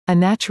A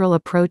natural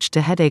approach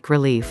to headache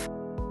relief.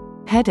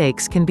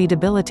 Headaches can be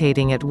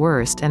debilitating at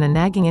worst and a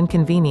nagging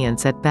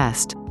inconvenience at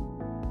best.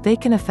 They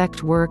can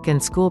affect work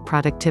and school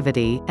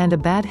productivity, and a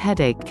bad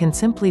headache can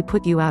simply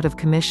put you out of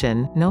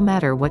commission, no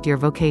matter what your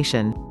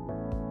vocation.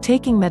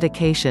 Taking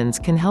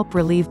medications can help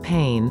relieve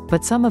pain,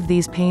 but some of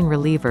these pain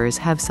relievers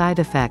have side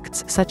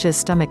effects, such as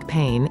stomach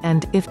pain,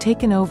 and, if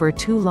taken over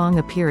too long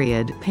a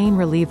period, pain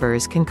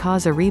relievers can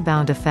cause a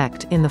rebound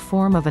effect in the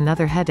form of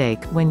another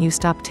headache when you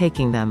stop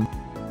taking them.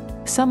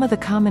 Some of the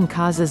common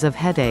causes of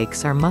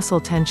headaches are muscle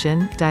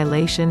tension,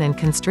 dilation and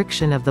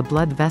constriction of the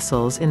blood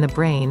vessels in the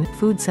brain,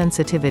 food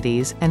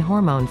sensitivities, and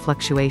hormone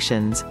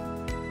fluctuations.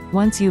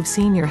 Once you've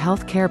seen your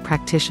healthcare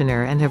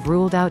practitioner and have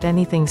ruled out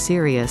anything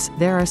serious,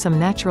 there are some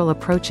natural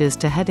approaches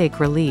to headache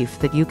relief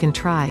that you can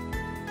try.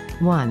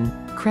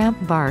 1. Cramp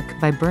bark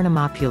by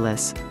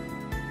Burnemopulus.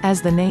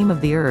 As the name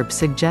of the herb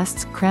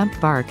suggests, cramp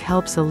bark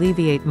helps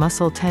alleviate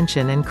muscle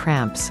tension and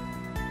cramps.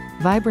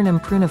 Viburnum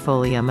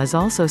prunifolium is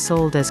also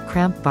sold as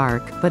cramp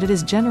bark, but it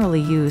is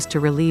generally used to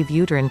relieve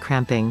uterine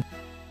cramping.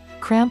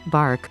 Cramp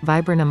bark,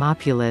 Viburnum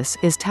opulus,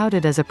 is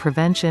touted as a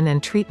prevention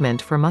and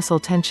treatment for muscle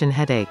tension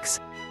headaches.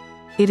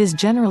 It is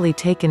generally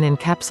taken in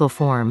capsule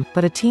form,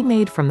 but a tea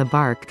made from the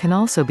bark can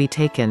also be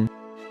taken.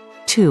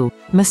 2.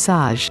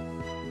 Massage.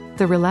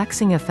 The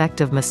relaxing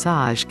effect of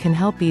massage can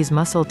help ease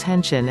muscle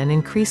tension and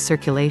increase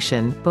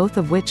circulation, both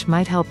of which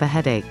might help a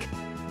headache.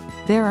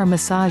 There are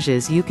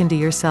massages you can do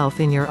yourself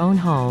in your own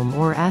home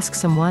or ask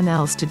someone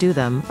else to do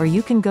them, or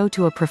you can go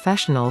to a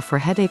professional for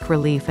headache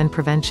relief and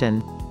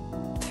prevention.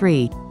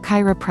 3.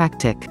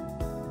 Chiropractic.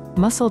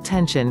 Muscle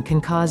tension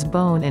can cause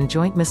bone and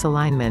joint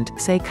misalignment,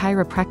 say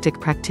chiropractic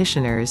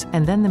practitioners,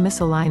 and then the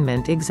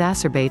misalignment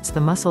exacerbates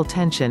the muscle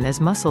tension as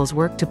muscles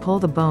work to pull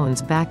the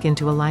bones back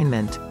into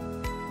alignment.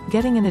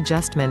 Getting an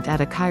adjustment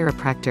at a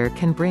chiropractor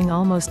can bring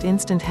almost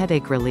instant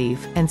headache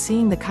relief, and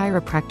seeing the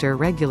chiropractor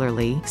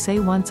regularly, say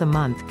once a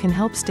month, can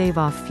help stave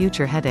off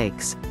future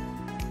headaches.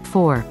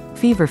 4.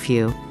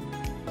 Feverfew.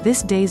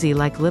 This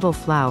daisy-like little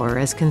flower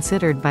is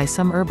considered by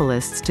some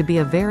herbalists to be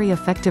a very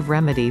effective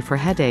remedy for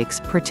headaches,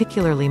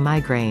 particularly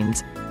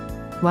migraines.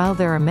 While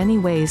there are many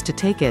ways to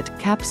take it,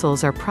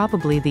 capsules are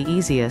probably the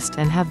easiest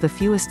and have the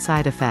fewest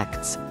side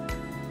effects.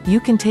 You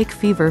can take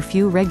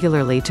feverfew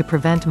regularly to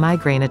prevent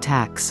migraine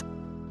attacks.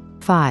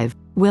 5.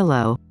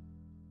 Willow.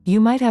 You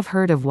might have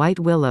heard of white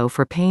willow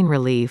for pain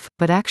relief,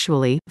 but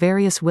actually,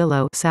 various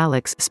willow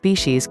salix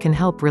species can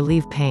help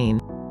relieve pain.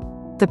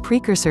 The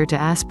precursor to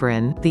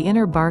aspirin, the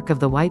inner bark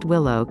of the white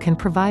willow can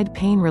provide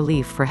pain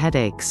relief for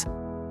headaches.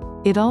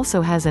 It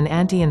also has an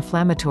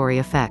anti-inflammatory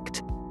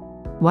effect.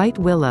 White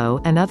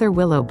willow and other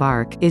willow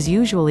bark is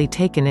usually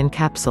taken in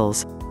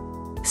capsules.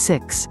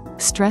 6.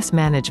 Stress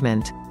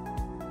management.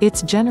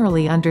 It's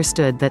generally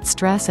understood that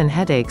stress and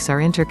headaches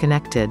are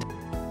interconnected.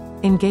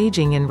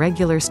 Engaging in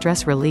regular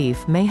stress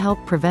relief may help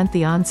prevent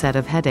the onset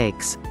of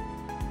headaches.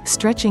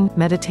 Stretching,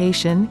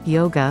 meditation,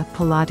 yoga,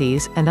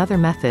 Pilates, and other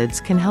methods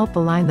can help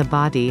align the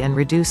body and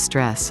reduce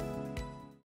stress.